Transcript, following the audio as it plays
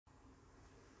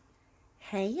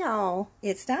Hey y'all,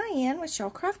 it's Diane with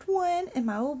Shawcraft One and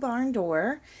my old barn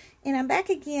door, and I'm back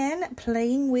again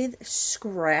playing with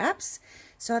scraps.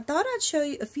 So I thought I'd show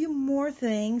you a few more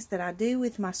things that I do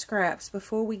with my scraps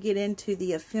before we get into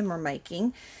the ephemera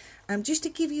making, just to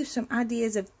give you some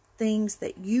ideas of things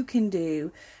that you can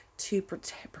do to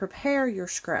prepare your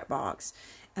scrap box.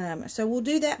 So we'll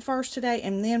do that first today,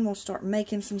 and then we'll start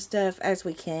making some stuff as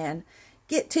we can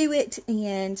get to it,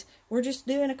 and we're just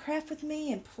doing a craft with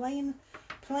me and playing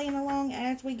along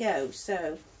as we go.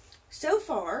 So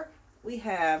far we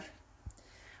have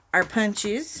our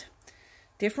punches,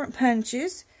 different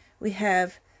punches. We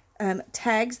have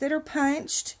tags that are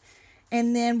punched,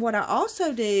 and then what I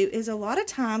also do is a lot of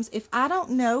times if I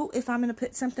don't know if I'm going to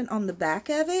put something on the back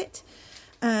of it,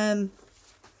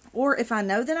 or if I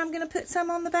know that I'm going to put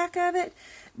some on the back of it,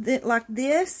 that like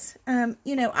this,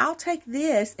 you know, I'll take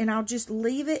this and I'll just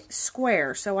leave it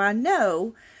square. So I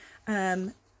know,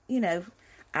 you know,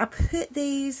 I put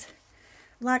these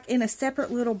like in a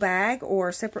separate little bag or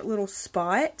a separate little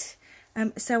spot.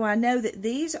 So I know that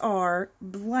these are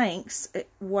blanks,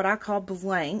 what I call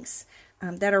blanks,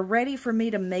 that are ready for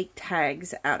me to make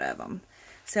tags out of them.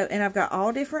 So, and I've got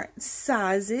all different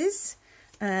sizes.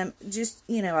 Just,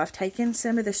 you know, I've taken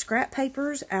some of the scrap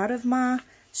papers out of my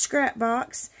scrap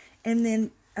box, and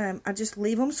then I just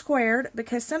leave them squared,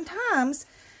 because sometimes,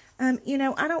 you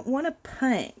know, I don't want to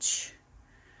punch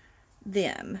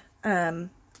them.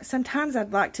 Sometimes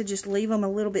I'd like to just leave them a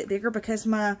little bit bigger, because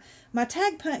my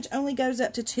tag punch only goes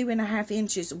up to 2.5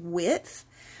 inches width,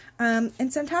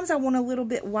 and sometimes I want a little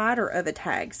bit wider of a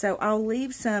tag, so I'll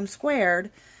leave some squared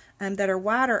that are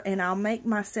wider, and I'll make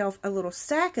myself a little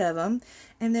stack of them.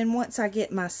 And then once I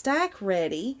get my stack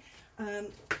ready,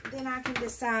 then I can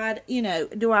decide, you know,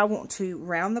 do I want to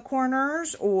round the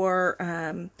corners or,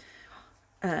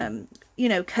 you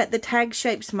know, cut the tag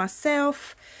shapes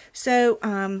myself. So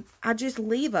I just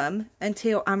leave them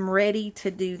until I'm ready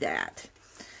to do that.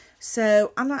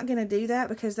 So I'm not going to do that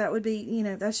because that would be, you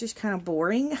know, that's just kind of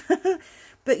boring.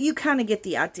 But you kind of get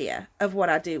the idea of what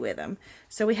I do with them.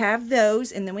 So we have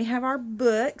those, and then we have our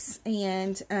books,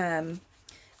 and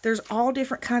there's all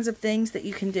different kinds of things that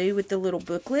you can do with the little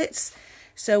booklets.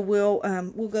 So we'll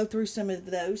go through some of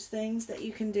those things that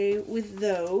you can do with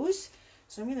those.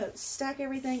 So I'm going to stack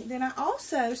everything. Then I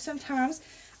also sometimes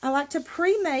I like to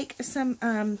pre-make some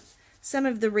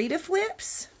of the Rita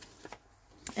flips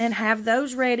and have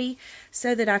those ready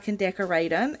so that I can decorate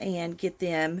them and get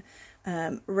them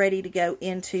ready to go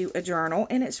into a journal.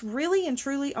 And it's really and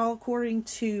truly all according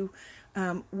to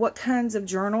what kinds of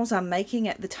journals I'm making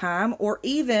at the time, or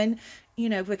even, you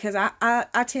know, because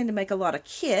I tend to make a lot of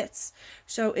kits.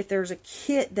 So if there's a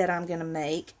kit that I'm going to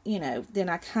make, you know, then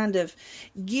I kind of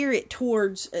gear it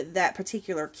towards that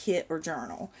particular kit or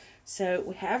journal. So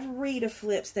we have Rita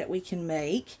flips that we can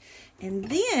make, and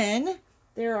then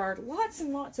there are lots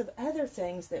and lots of other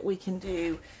things that we can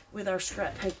do with our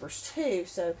scrap papers too.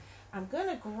 So I'm going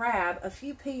to grab a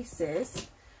few pieces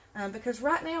because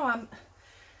right now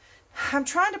I'm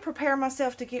trying to prepare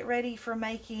myself to get ready for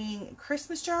making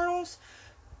Christmas journals,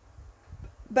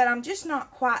 but I'm just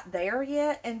not quite there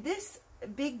yet. And this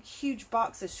big, huge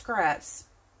box of scraps,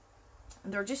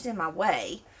 they're just in my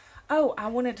way. Oh, I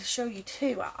wanted to show you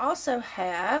too. I also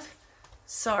have,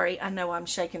 sorry, I know I'm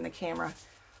shaking the camera,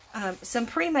 some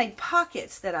pre-made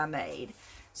pockets that I made.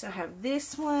 So I have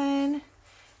this one.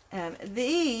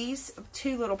 These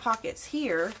two little pockets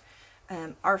here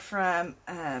are from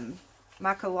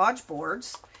my collage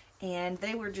boards, and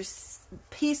they were just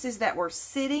pieces that were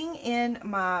sitting in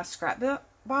my scrapbook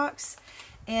box.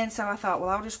 And so I thought, well,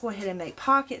 I'll just go ahead and make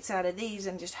pockets out of these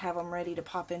and just have them ready to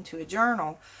pop into a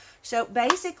journal. So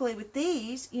basically with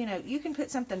these, you know, you can put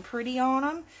something pretty on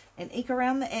them and ink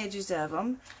around the edges of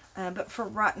them. But for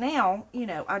right now, you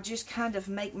know, I just kind of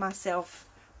make myself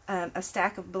a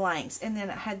stack of blanks. And then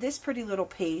I had this pretty little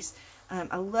piece.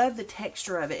 I love the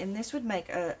texture of it, and this would make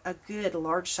a good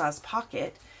large size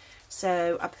pocket.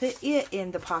 So I put it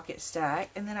in the pocket stack,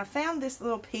 and then I found this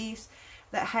little piece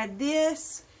that had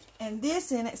this and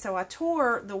this in it, so I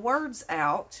tore the words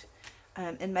out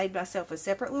and made myself a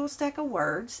separate little stack of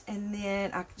words. And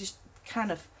then I just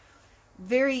kind of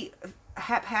very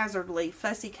haphazardly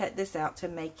fussy cut this out to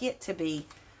make it to be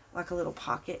like a little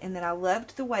pocket. And then I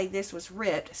loved the way this was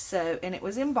ripped, so, and it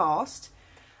was embossed.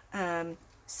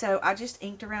 So I just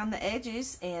inked around the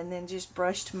edges and then just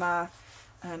brushed my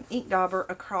ink dauber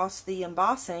across the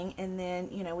embossing, and then,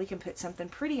 you know, we can put something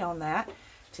pretty on that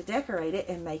to decorate it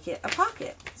and make it a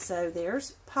pocket. So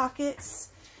there's pockets,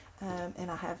 and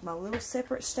I have my little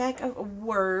separate stack of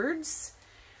words.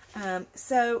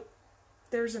 So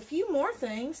there's a few more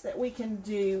things that we can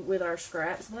do with our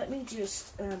scraps. Let me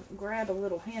just grab a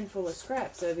little handful of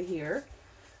scraps over here.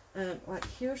 Like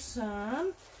here's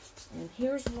some, and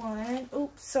here's one.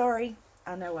 Oops, sorry.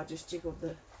 I know I just jiggled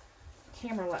the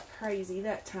camera like crazy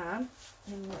that time.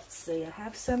 And let's see, I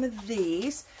have some of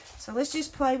these. So let's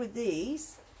just play with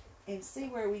these and see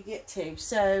where we get to.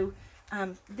 So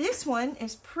this one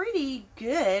is pretty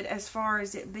good as far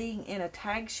as it being in a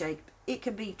tag shape. It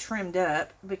could be trimmed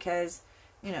up because,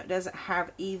 you know, it doesn't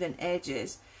have even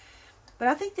edges. But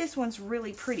I think this one's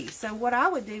really pretty. So what I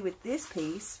would do with this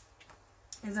piece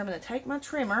is I'm going to take my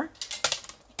trimmer.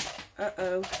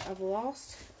 Uh-oh, I've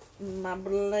lost my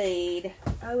blade.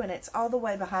 Oh, and it's all the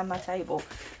way behind my table.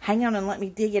 Hang on and let me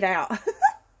dig it out.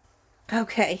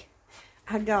 Okay,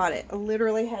 I got it. I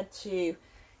literally had to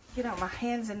get on my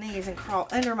hands and knees and crawl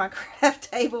under my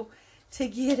craft table to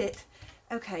get it.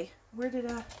 Okay, where did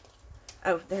I...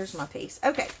 Oh, there's my piece.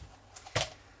 Okay,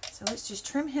 so let's just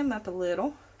trim him up a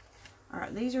little. All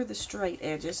right, these are the straight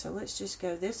edges, so let's just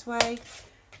go this way.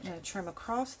 I'm going to trim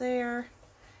across there,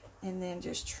 and then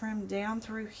just trim down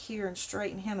through here and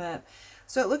straighten him up.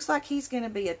 So it looks like he's going to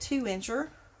be a 2-incher.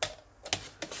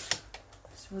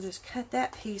 So we'll just cut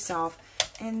that piece off.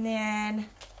 And then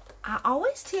I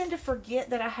always tend to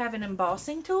forget that I have an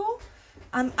embossing tool.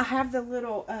 I have the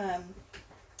little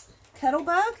Cuttle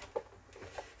Bug.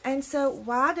 And so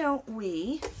why don't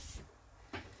we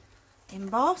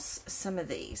emboss some of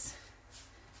these?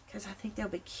 Because I think they'll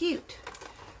be cute.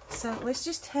 So let's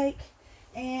just take,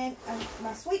 and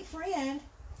my sweet friend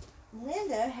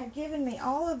Linda had given me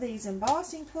all of these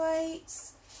embossing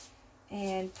plates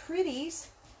and pretties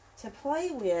to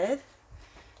play with.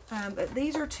 But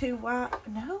these are too wide.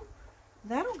 No,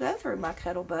 that'll go through my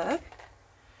Cuttle Bug.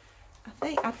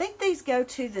 I think these go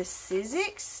to the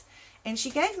Sizzix. And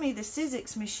she gave me the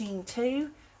Sizzix machine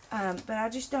too, but I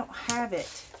just don't have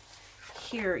it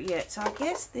here yet. So I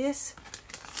guess this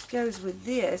goes with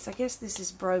this. I guess this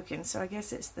is broken, so I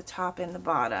guess it's the top and the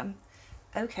bottom.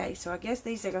 Okay, so I guess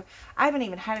these are... I haven't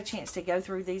even had a chance to go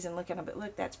through these and look at them, but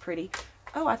look, that's pretty.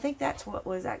 Oh, I think that's what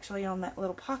was actually on that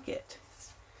little pocket.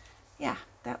 Yeah,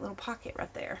 that little pocket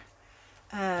right there.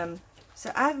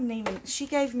 So I haven't even... She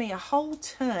gave me a whole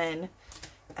ton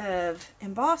of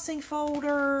embossing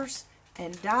folders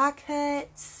and die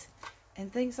cuts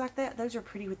and things like that. Those are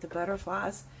pretty with the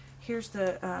butterflies. Here's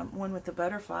the one with the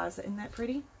butterflies. Isn't that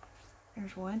pretty?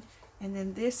 There's one. And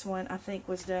then this one I think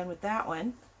was done with that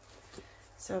one.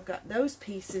 So I've got those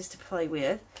pieces to play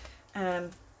with.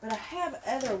 But I have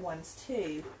other ones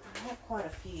too. I have quite a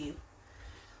few.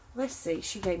 Let's see.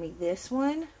 She gave me this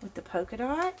one with the polka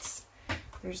dots.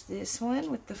 There's this one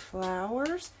with the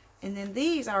flowers. And then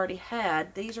these I already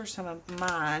had. These are some of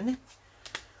mine.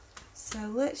 So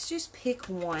let's just pick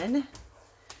one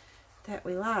that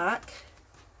we like.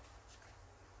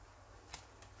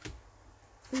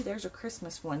 Ooh, there's a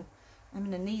Christmas one. I'm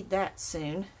going to need that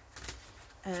soon.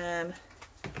 Here's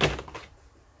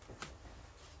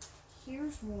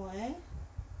one.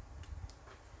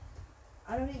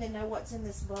 I don't even know what's in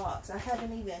this box. I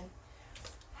haven't even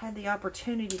had the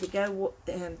opportunity to go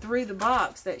through the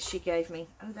box that she gave me.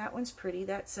 Oh, that one's pretty.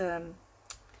 That's Anna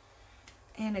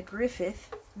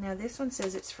Griffith. Now this one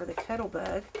says it's for the Cuttle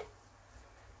Bug.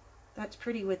 That's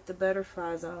pretty with the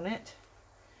butterflies on it.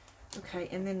 Okay,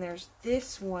 and then there's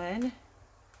this one.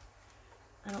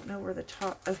 I don't know where the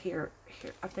top... Oh, here.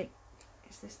 I think...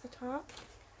 Is this the top?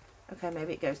 Okay,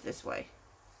 maybe it goes this way.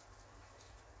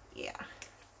 Yeah.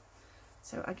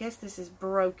 So I guess this is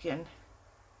broken.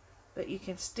 But you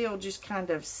can still just kind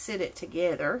of sit it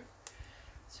together.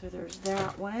 So there's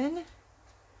that one.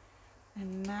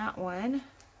 And that one.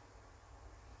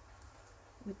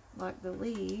 With like the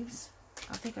leaves.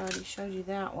 I think I already showed you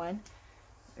that one.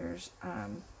 There's,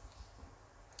 I'm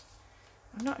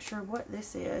not sure what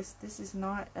this is. This is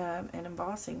not an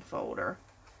embossing folder.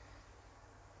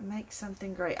 Make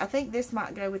something great. I think this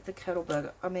might go with the Cuttle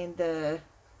Bug. I mean the,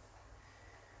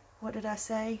 what did I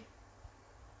say?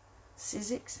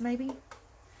 Sizzix maybe?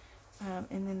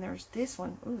 And then there's this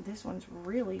one. Ooh, this one's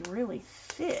really, really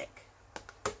thick.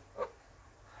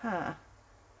 Huh.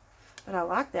 But I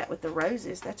like that with the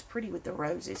roses. That's pretty with the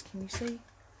roses. Can you see?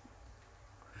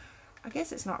 I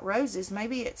guess it's not roses.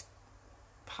 Maybe it's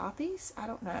poppies? I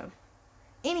don't know.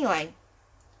 Anyway.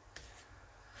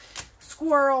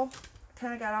 Squirrel.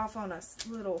 Kind of got off on a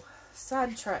little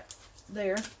sidetrack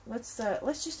there. Let's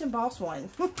just emboss one.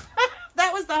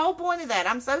 That was the whole point of that.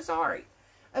 I'm so sorry.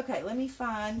 Okay, let me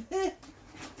find my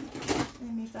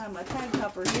tag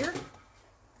topper here.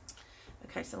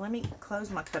 Okay, so let me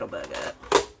close my Cuttle Bug up.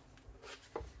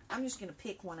 I'm just going to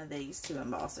pick one of these to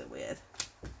emboss it with.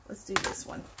 Let's do this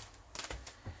one.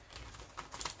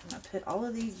 I put all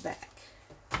of these back.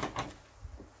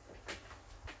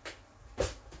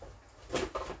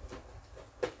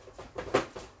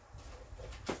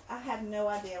 I have no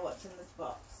idea what's in this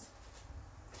box.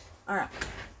 Alright.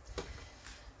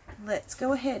 Let's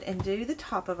go ahead and do the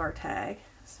top of our tag.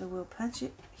 So we'll punch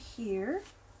it here.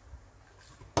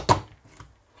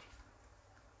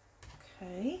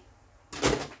 Okay.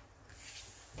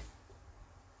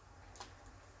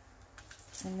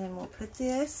 And then we'll put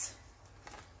this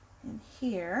in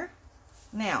here.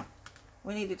 Now,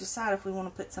 we need to decide if we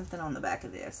want to put something on the back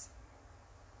of this.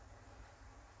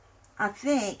 I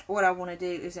think what I want to do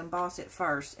is emboss it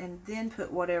first and then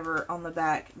put whatever on the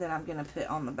back that I'm going to put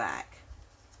on the back.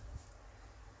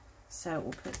 So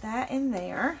we'll put that in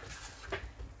there.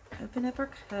 Open up our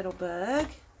cuddle bug.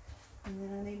 And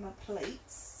then I need my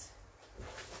plates.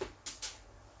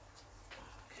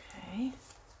 Okay.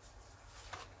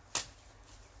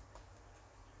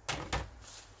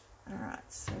 Alright,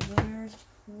 so there's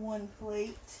one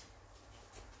plate.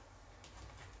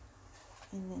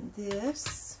 And then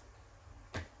this.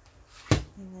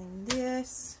 And then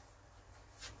this.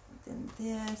 And then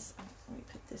this. Let me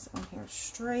put this on here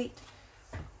straight.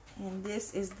 And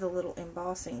this is the little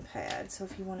embossing pad. So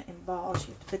if you want to emboss,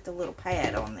 you have to put the little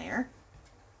pad on there.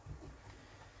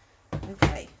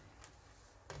 Okay.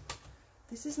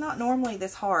 This is not normally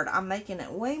this hard. I'm making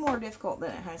it way more difficult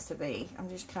than it has to be. I'm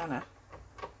just kind of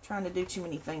trying to do too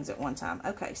many things at one time.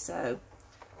 Okay, so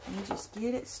let me just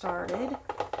get it started.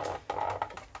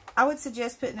 I would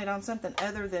suggest putting it on something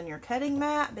other than your cutting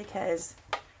mat because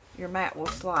your mat will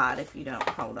slide if you don't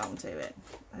hold on to it.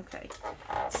 Okay,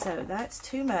 so that's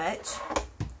too much.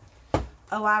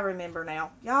 Oh, I remember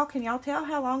now. Y'all, can y'all tell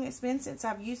how long it's been since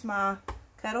I've used my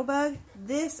cuddle bug?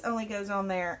 This only goes on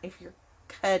there if you're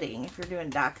cutting, if you're doing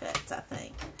die cuts, I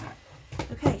think.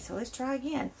 Okay, so let's try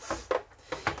again.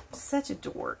 I'm such a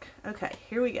dork. Okay,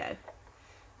 here we go.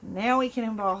 Now we can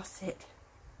emboss it.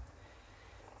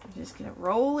 I'm just going to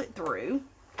roll it through.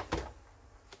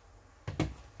 Okay,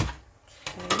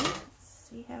 let's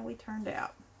see how we turned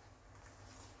out.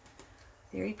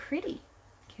 Very pretty.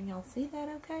 Can y'all see that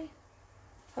okay?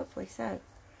 Hopefully so.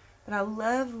 But I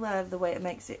love the way it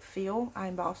makes it feel. I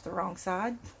embossed the wrong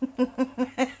side.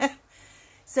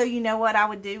 So you know what I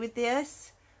would do with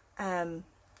this?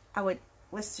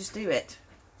 Let's just do it.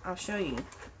 I'll show you.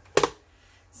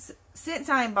 Since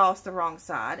I embossed the wrong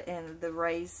side and the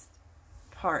raised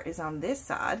part is on this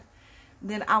side,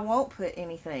 then I won't put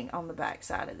anything on the back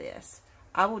side of this.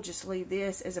 I will just leave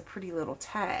this as a pretty little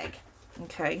tag.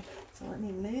 Okay, so let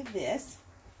me move this.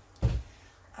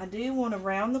 I do want to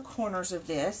round the corners of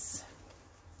this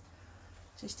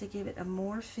just to give it a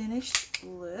more finished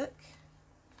look.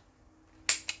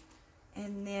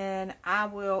 And then I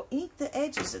will ink the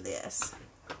edges of this.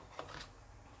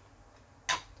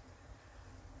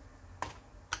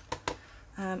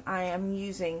 I am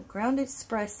using ground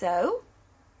espresso.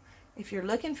 If you're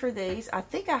looking for these, I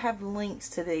think I have links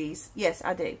to these. Yes,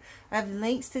 I do. I have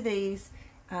links to these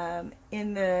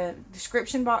in the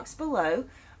description box below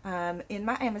in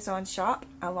my Amazon shop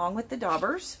along with the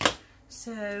daubers.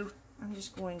 So I'm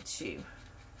just going to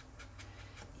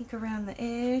ink around the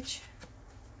edge.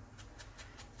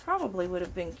 Probably would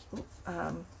have been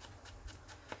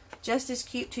just as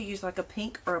cute to use like a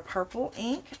pink or a purple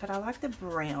ink, but I like the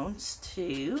browns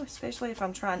too, especially if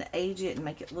I'm trying to age it and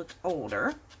make it look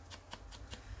older.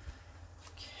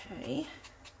 Okay.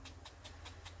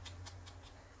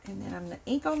 And then I'm going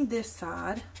to ink on this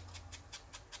side.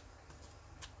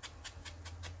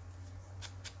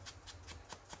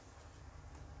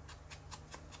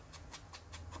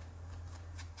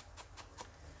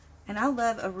 And I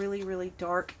love a really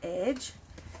dark edge.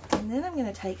 And then I'm going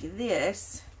to take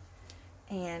this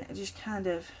and just kind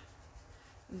of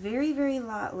very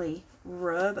lightly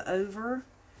rub over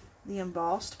the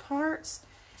embossed parts.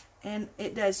 And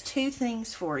it does two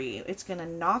things for you. It's going to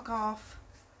knock off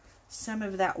some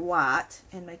of that white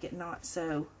and make it not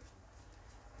so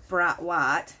bright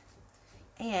white.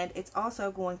 And it's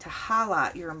also going to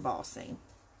highlight your embossing.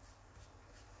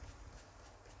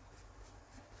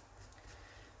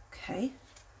 Okay,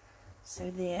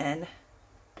 so then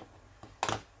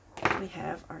we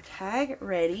have our tag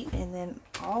ready, and then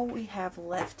all we have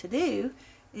left to do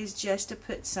is just to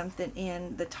put something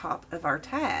in the top of our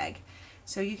tag.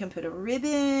 So you can put a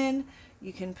ribbon,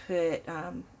 you can put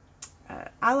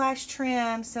eyelash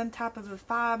trim, some type of a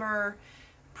fiber,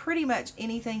 pretty much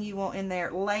anything you want in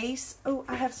there. Lace. Oh,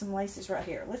 I have some laces right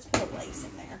here. Let's put a lace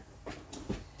in there.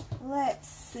 Let's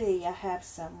see, I have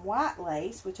some white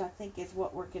lace, which I think is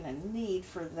what we're going to need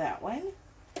for that one.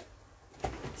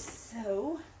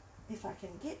 So, if I can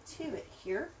get to it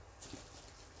here.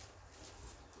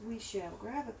 we shall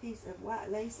grab a piece of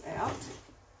white lace out.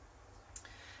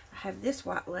 I have this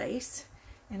white lace,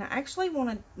 and I actually want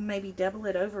to maybe double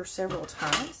it over several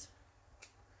times.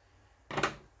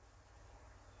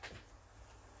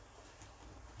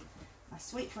 My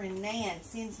sweet friend Nan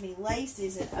sends me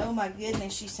laces, and oh my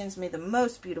goodness, she sends me the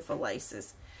most beautiful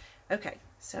laces. Okay,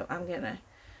 so I'm going to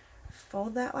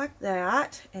fold that like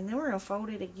that, and then we're going to fold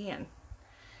it again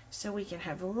so we can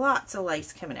have lots of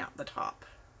lace coming out the top.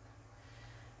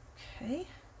 Okay.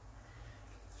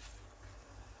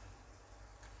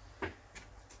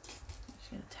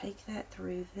 Just going to take that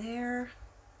through there.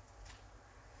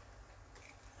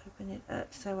 Open it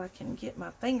up so I can get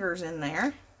my fingers in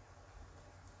there.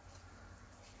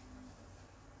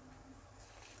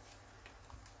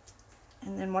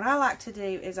 And then what I like to do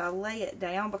is I lay it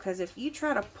down, because if you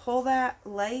try to pull that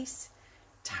lace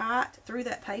tight through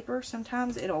that paper,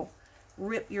 sometimes it'll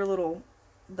rip your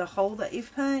the hole that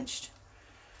you've punched.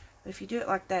 But if you do it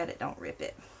like that, it don't rip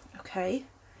it. Okay.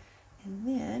 And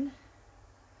then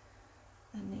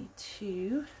I need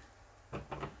to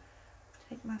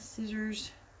take my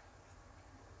scissors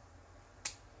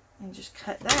and just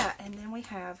cut that. And then we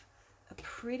have a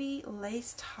pretty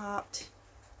lace-topped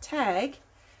tag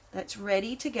that's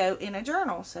ready to go in a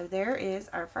journal. So there is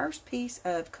our first piece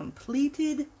of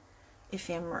completed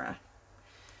ephemera.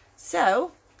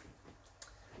 So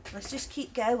let's just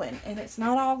keep going, and it's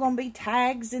not all going to be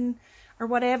tags and or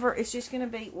whatever. It's just going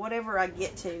to be whatever I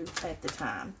get to at the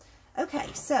time. Okay,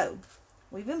 so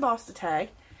we've embossed the tag.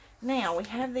 Now we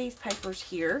have these papers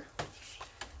here.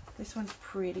 This one's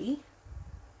pretty.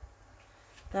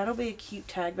 That'll be a cute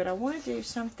tag, but I want to do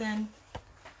something.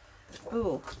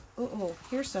 Ooh,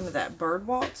 here's some of that Bird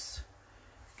Waltz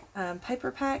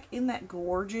paper pack. Isn't that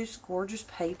gorgeous, gorgeous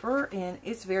paper? And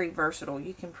it's very versatile.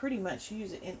 You can pretty much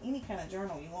use it in any kind of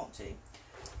journal you want to.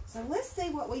 So let's see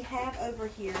what we have over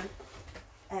here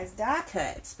as die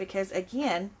cuts, because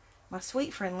again, my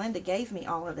sweet friend Linda gave me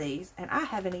all of these, and I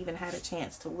haven't even had a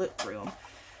chance to look through them.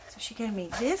 So she gave me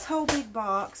this whole big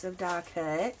box of die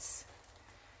cuts.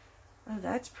 Oh,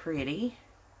 that's pretty.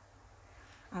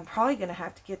 I'm probably going to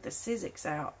have to get the Sizzix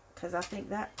out, because I think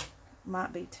that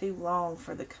might be too long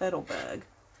for the Cuttlebug.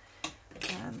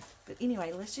 But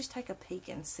anyway, let's just take a peek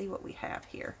and see what we have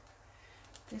here.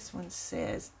 This one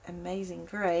says Amazing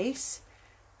Grace.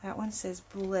 That one says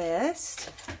Blessed.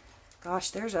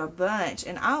 Gosh, there's a bunch.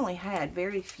 And I only had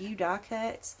very few die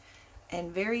cuts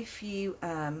and very few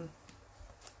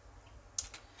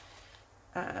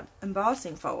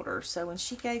embossing folders. So when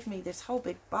she gave me this whole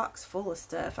big box full of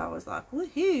stuff, I was like,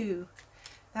 woohoo.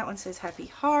 That one says Happy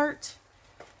Heart.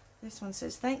 This one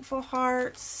says Thankful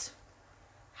Hearts.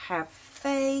 Have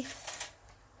Faith.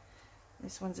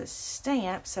 This one's a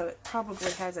stamp, so it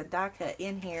probably has a die cut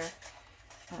in here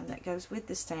that goes with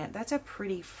the stamp. That's a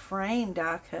pretty frame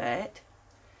die cut.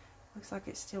 Looks like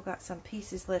it's still got some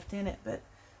pieces left in it, but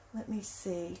let me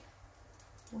see.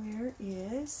 Where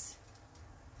is...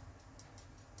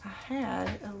 I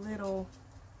had a little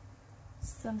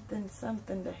something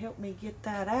to help me get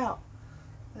that out,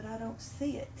 but I don't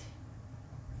see it.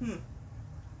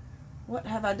 What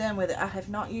have I done with it? I have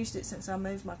not used it since I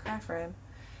moved my craft room.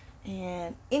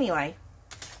 And anyway,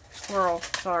 squirrel,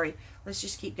 sorry. Let's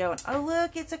just keep going. Oh,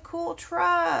 look, it's a cool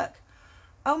truck.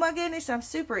 Oh my goodness, I'm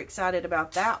super excited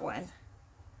about that one.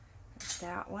 There's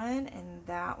that one and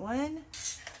that one.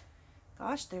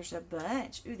 Gosh, there's a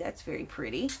bunch. Ooh, that's very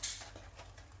pretty.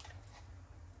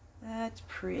 That's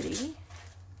pretty.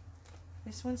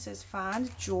 This one says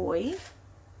Find Joy.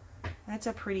 That's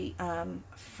a pretty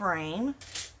frame.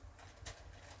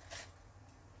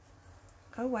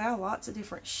 Oh wow, lots of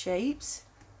different shapes.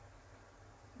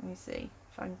 Let me see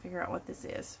if I can figure out what this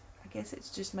is. I guess it's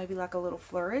just maybe like a little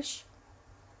flourish.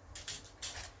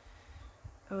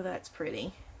 Oh, that's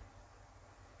pretty.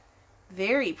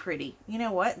 Very pretty. You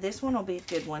know what? This one will be a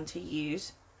good one to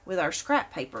use with our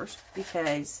scrap papers,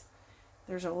 because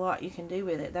there's a lot you can do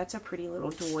with it. That's a pretty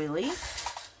little doily.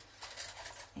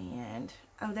 And,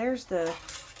 oh, there's the,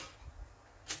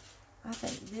 I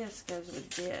think this goes with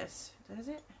this. Does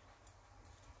it?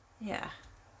 Yeah.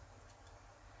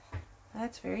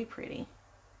 That's very pretty.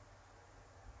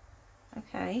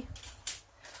 Okay.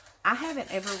 I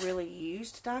haven't ever really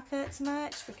used die cuts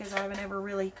much, because I haven't ever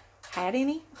really had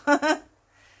any.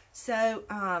 So,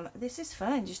 this is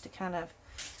fun just to kind of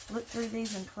look through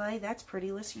these and play. That's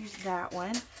pretty. Let's use that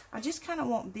one. I just kind of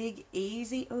want big,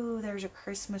 easy. Oh, there's a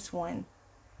Christmas one.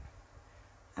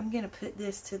 I'm going to put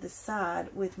this to the side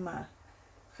with my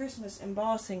Christmas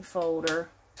embossing folder.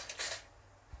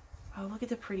 Oh, look at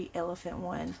the pretty elephant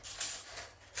one.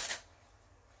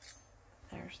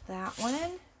 There's that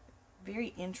one.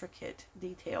 very intricate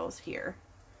details here.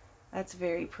 That's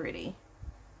very pretty.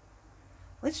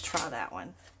 Let's try that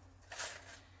one.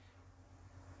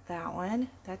 That one,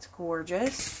 that's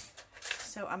gorgeous.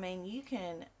 So, I mean, you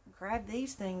can grab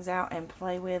these things out and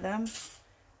play with them.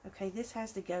 Okay, this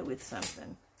has to go with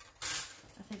something.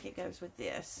 I think it goes with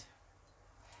this.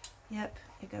 Yep,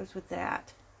 it goes with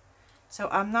that. So,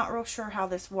 I'm not real sure how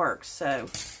this works. So,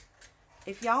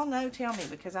 if y'all know, tell me,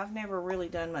 because I've never really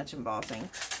done much embossing.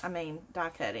 I mean, die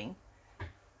cutting.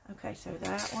 Okay, so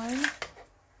that one,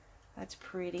 that's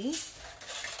pretty.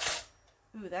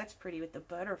 Ooh, that's pretty with the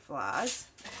butterflies.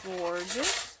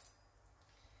 Gorgeous.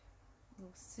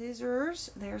 Little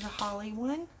scissors. There's a holly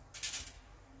one.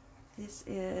 This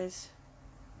is,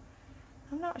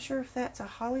 I'm not sure if that's a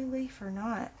holly leaf or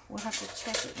not. We'll have to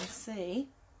check it and see.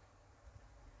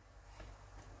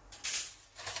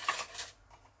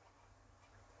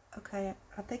 Okay,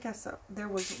 I think I saw, there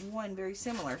was one very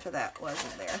similar to that,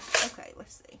 wasn't there? Okay,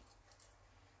 let's see.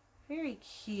 Very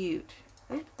cute.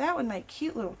 That would make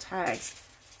cute little tags.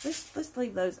 Let's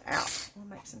leave those out. We'll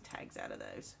make some tags out of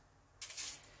those.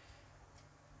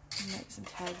 We'll make some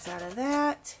tags out of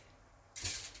that.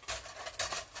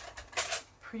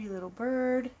 Pretty little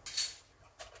bird.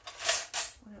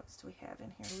 What else do we have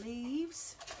in here?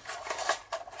 Leaves.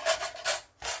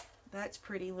 That's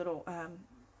pretty little,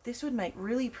 this would make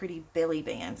really pretty belly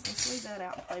bands. Let's leave that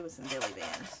out and play with some belly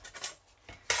bands.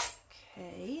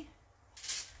 Okay.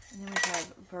 And then we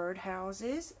have bird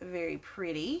houses. Very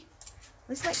pretty.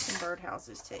 Let's make some bird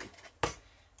houses too.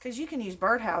 Because you can use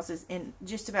bird houses in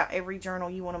just about every journal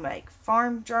you want to make.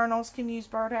 Farm journals can use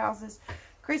bird houses.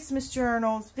 Christmas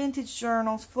journals, vintage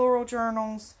journals, floral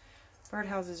journals. Bird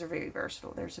houses are very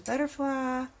versatile. There's a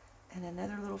butterfly and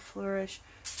another little flourish.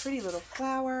 Pretty little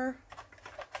flower.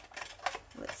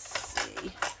 Let's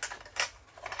see.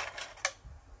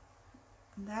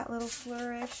 That little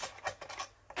flourish.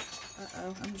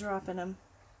 Uh-oh, I'm dropping them.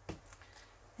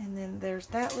 And then there's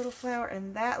that little flower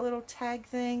and that little tag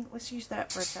thing. Let's use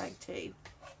that for a tag too.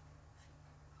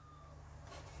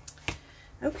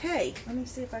 Okay, let me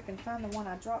see if I can find the one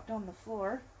I dropped on the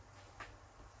floor.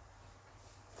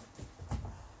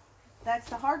 That's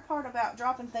the hard part about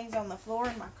dropping things on the floor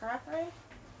in my craft room.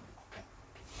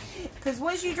 Because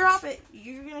once you drop it,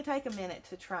 you're going to take a minute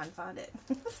to try and find it.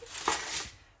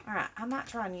 Alright, I might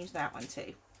try and use that one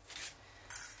too.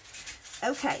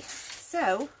 Okay,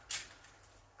 so,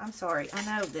 I'm sorry, I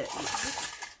know that this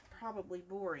is probably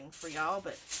boring for y'all,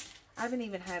 but I haven't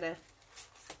even had a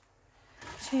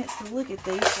chance to look at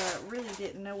these, so I really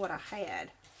didn't know what I had.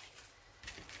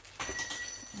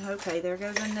 Okay, there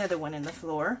goes another one in the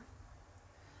floor.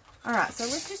 Alright, so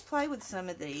let's just play with some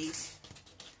of these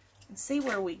and see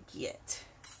where we get.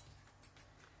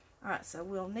 Alright, so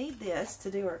we'll need this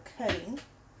to do our cutting.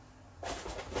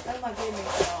 Oh my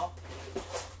goodness, y'all.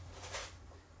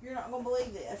 You're not going to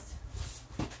believe this.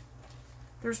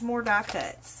 There's more die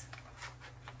cuts.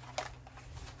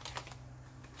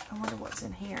 I wonder what's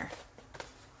in here.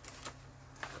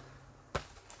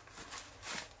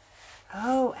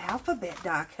 Oh, alphabet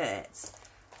die cuts.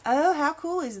 Oh, how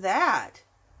cool is that?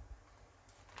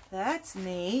 That's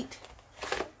neat.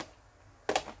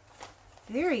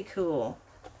 Very cool.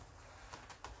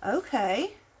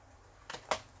 Okay.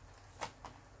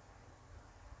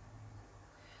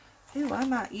 Ooh, I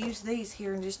might use these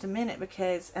here in just a minute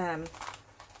because I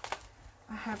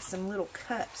have some little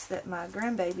cups that my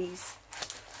grandbabies,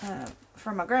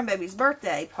 for my grandbaby's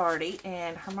birthday party,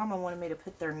 and her mama wanted me to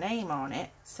put their name on it,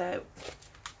 so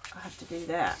I'll have to do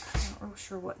that. I'm not real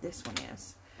sure what this one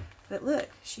is. But look,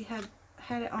 she had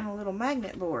it on a little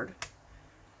magnet board.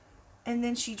 And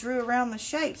then she drew around the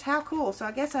shapes. How cool. So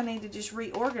I guess I need to just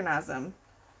reorganize them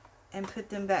and put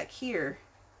them back here.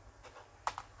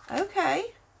 Okay.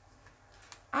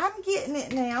 I'm getting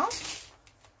it now.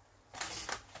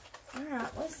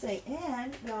 Alright, let's see.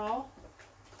 And, y'all,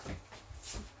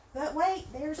 but wait,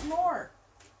 there's more.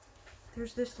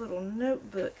 There's this little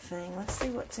notebook thing. Let's see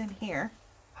what's in here.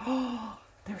 Oh,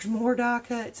 there's more die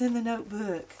cuts in the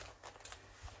notebook.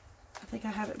 I think I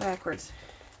have it backwards.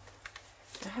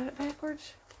 Do I have it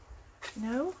backwards?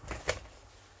 No?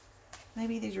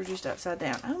 Maybe these are just upside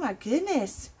down. Oh my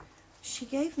goodness. She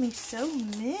gave me so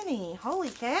many. Holy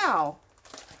cow.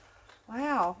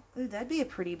 Wow. Ooh, that'd be a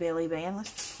pretty belly band.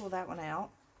 Let's just pull that one out.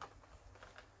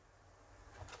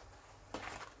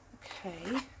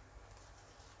 Okay.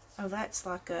 Oh, that's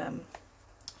like a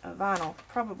vinyl.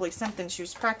 Probably something she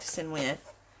was practicing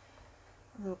with.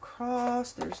 A little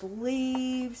cross. There's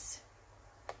leaves.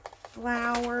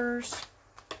 Flowers.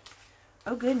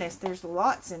 Oh goodness, there's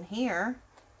lots in here.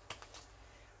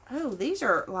 Oh, these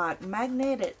are like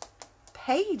magnetic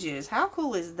pages. How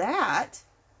cool is that?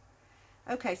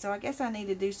 Okay, so I guess I need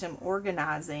to do some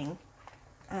organizing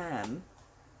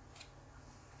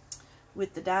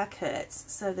with the die cuts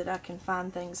so that I can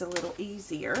find things a little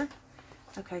easier.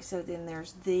 Okay, so then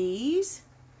there's these.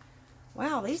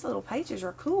 Wow, these little pages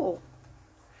are cool.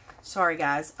 Sorry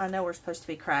guys, I know we're supposed to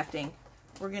be crafting.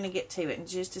 We're going to get to it in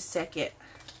just a second.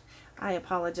 I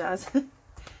apologize.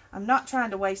 I'm not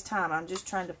trying to waste time. I'm just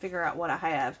trying to figure out what I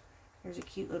have. There's a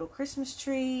cute little Christmas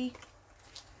tree.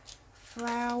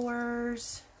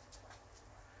 Flowers.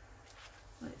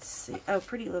 Let's see. Oh,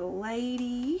 pretty little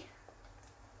lady.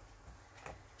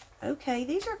 Okay,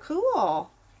 these are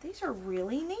cool. These are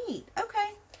really neat.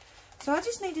 Okay. So I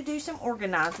just need to do some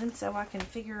organizing so I can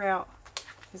figure out,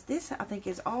 because this I think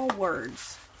is all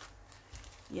words.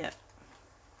 Yep.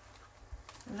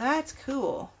 That's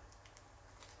cool.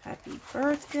 Happy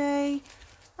birthday.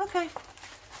 Okay.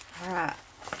 Alright.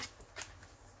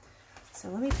 So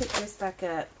let me put this back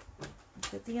up.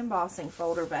 Put the embossing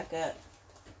folder back up.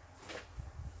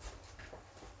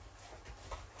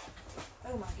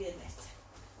 Oh my goodness.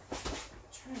 I'm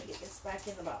trying to get this back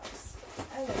in the box.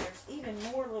 Oh, and there's even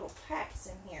more little packs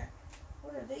in here.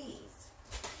 What are these?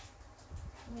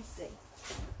 Let me see.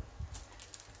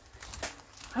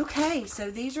 Okay,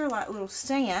 so these are like little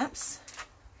stamps.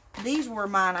 These were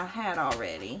mine I had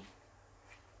already.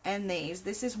 And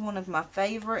this is one of my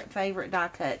favorite die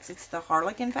cuts. It's the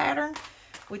Harlequin pattern,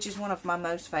 which is one of my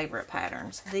most favorite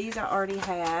patterns. These I already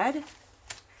had.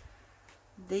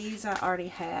 These I already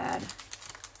had.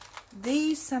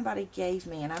 These somebody gave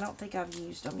me, and I don't think I've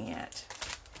used them yet.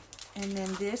 And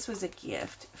then this was a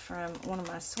gift from one of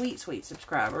my sweet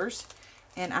subscribers.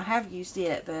 And I have used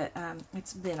it, but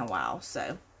it's been a while,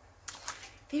 so.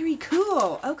 Very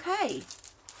cool. Okay.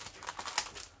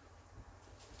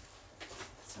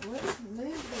 So let's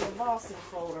move the embossing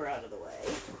folder out of the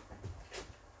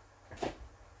way.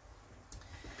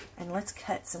 And let's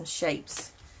cut some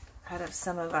shapes out of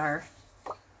some of our,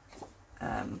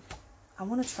 I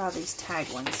want to try these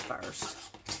tag ones first.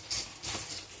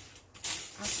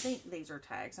 I think these are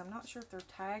tags. I'm not sure if they're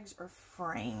tags or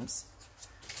frames.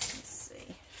 Let's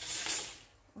see.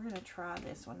 We're going to try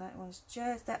this one. That one's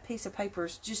just, that piece of paper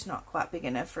is just not quite big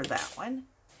enough for that one.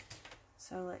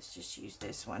 So let's just use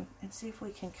this one and see if we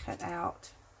can cut out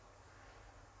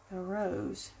the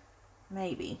rows.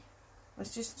 Maybe.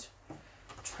 Let's just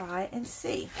try it and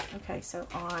see. Okay, so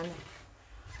on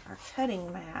our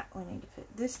cutting mat, we need to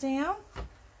put this down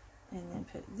and then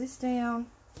put this down.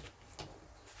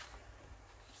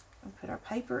 And put our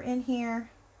paper in here.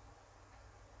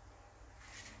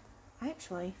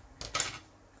 Actually,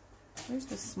 where's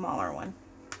the smaller one?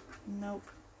 Nope.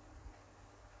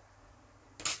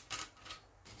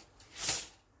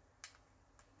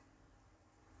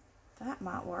 That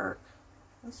might work.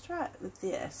 Let's try it with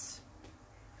this.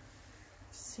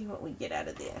 See what we get out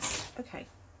of this. Okay.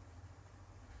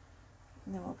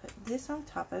 And then we'll put this on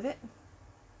top of it.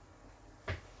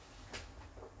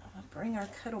 I'll bring our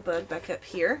Cuttlebug back up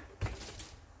here.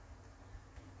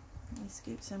 Let me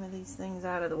scoop some of these things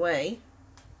out of the way.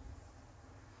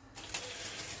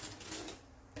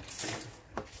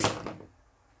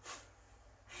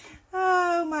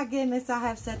 Oh my goodness, I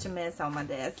have such a mess on my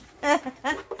desk.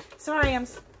 Sorry, I'm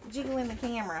jiggling the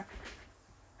camera.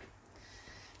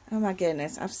 Oh my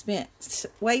goodness, I've spent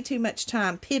way too much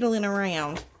time piddling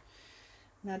around.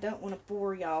 And I don't want to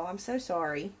bore y'all. I'm so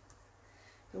sorry.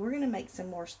 But we're going to make some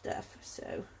more stuff.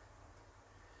 So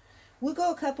we'll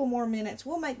go a couple more minutes.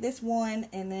 We'll make this one,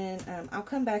 and then I'll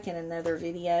come back in another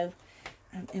video,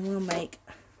 and we'll make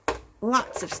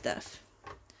lots of stuff.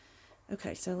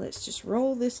 Okay, so let's just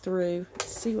roll this through,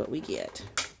 see what we get.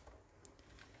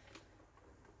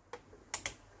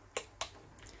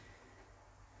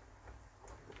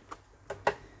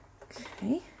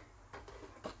 Okay.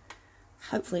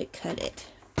 Hopefully it cut it.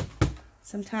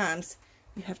 Sometimes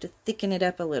you have to thicken it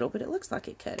up a little, but it looks like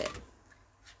it cut it.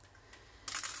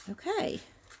 Okay.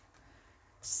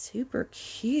 Super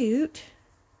cute.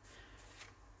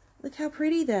 Look how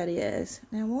pretty that is.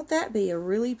 Now, won't that be a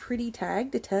really pretty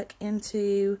tag to tuck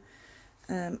into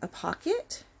a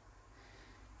pocket?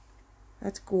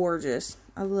 That's gorgeous.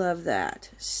 I love that.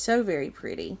 So very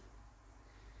pretty.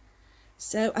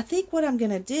 So I think what I'm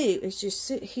going to do is just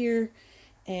sit here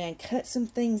and cut some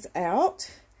things out.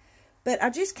 But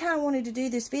I just kind of wanted to do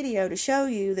this video to show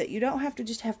you that you don't have to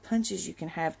just have punches. You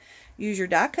can use your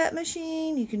die cut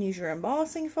machine. You can use your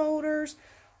embossing folders.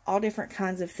 All different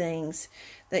kinds of things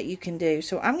that you can do.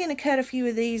 So I'm going to cut a few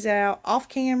of these out off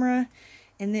camera.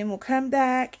 And then we'll come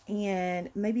back and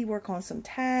maybe work on some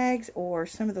tags or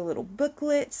some of the little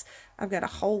booklets. I've got a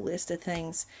whole list of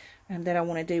things that I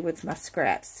want to do with my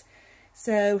scraps.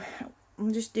 So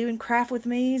I'm just doing craft with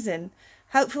me's, and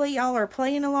hopefully y'all are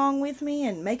playing along with me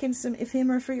and making some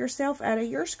ephemera for yourself out of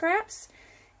your scraps.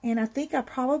 And I think I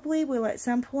probably will at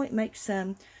some point make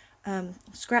some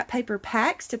scrap paper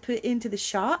packs to put into the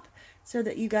shop so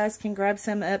that you guys can grab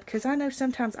some up, because I know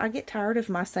sometimes I get tired of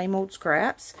my same old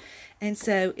scraps, and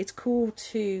so it's cool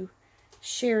to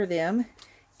share them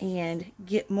and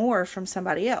get more from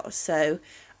somebody else. So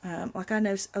like I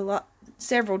know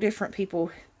several different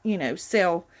people, you know,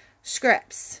 sell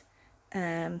scraps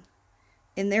in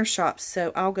their shops,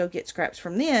 so I'll go get scraps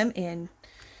from them and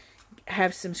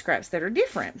have some scraps that are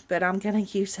different. But I'm going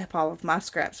to use up all of my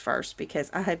scraps first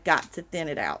because I have got to thin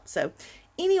it out. So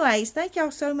anyways, thank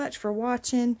y'all so much for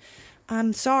watching.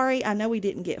 I'm sorry, I know we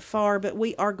didn't get far, but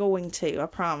we are going to, I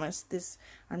promise.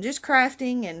 I'm just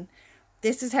crafting, and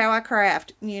this is how I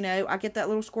craft. You know, I get that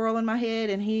little squirrel in my head,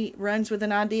 and he runs with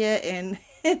an idea, and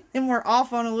and we're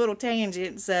off on a little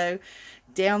tangent. So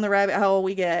down the rabbit hole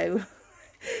we go.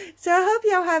 So I hope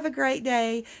y'all have a great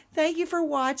day. Thank you for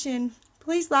watching.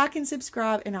 Please like and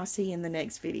subscribe, and I'll see you in the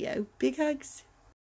next video. Big hugs.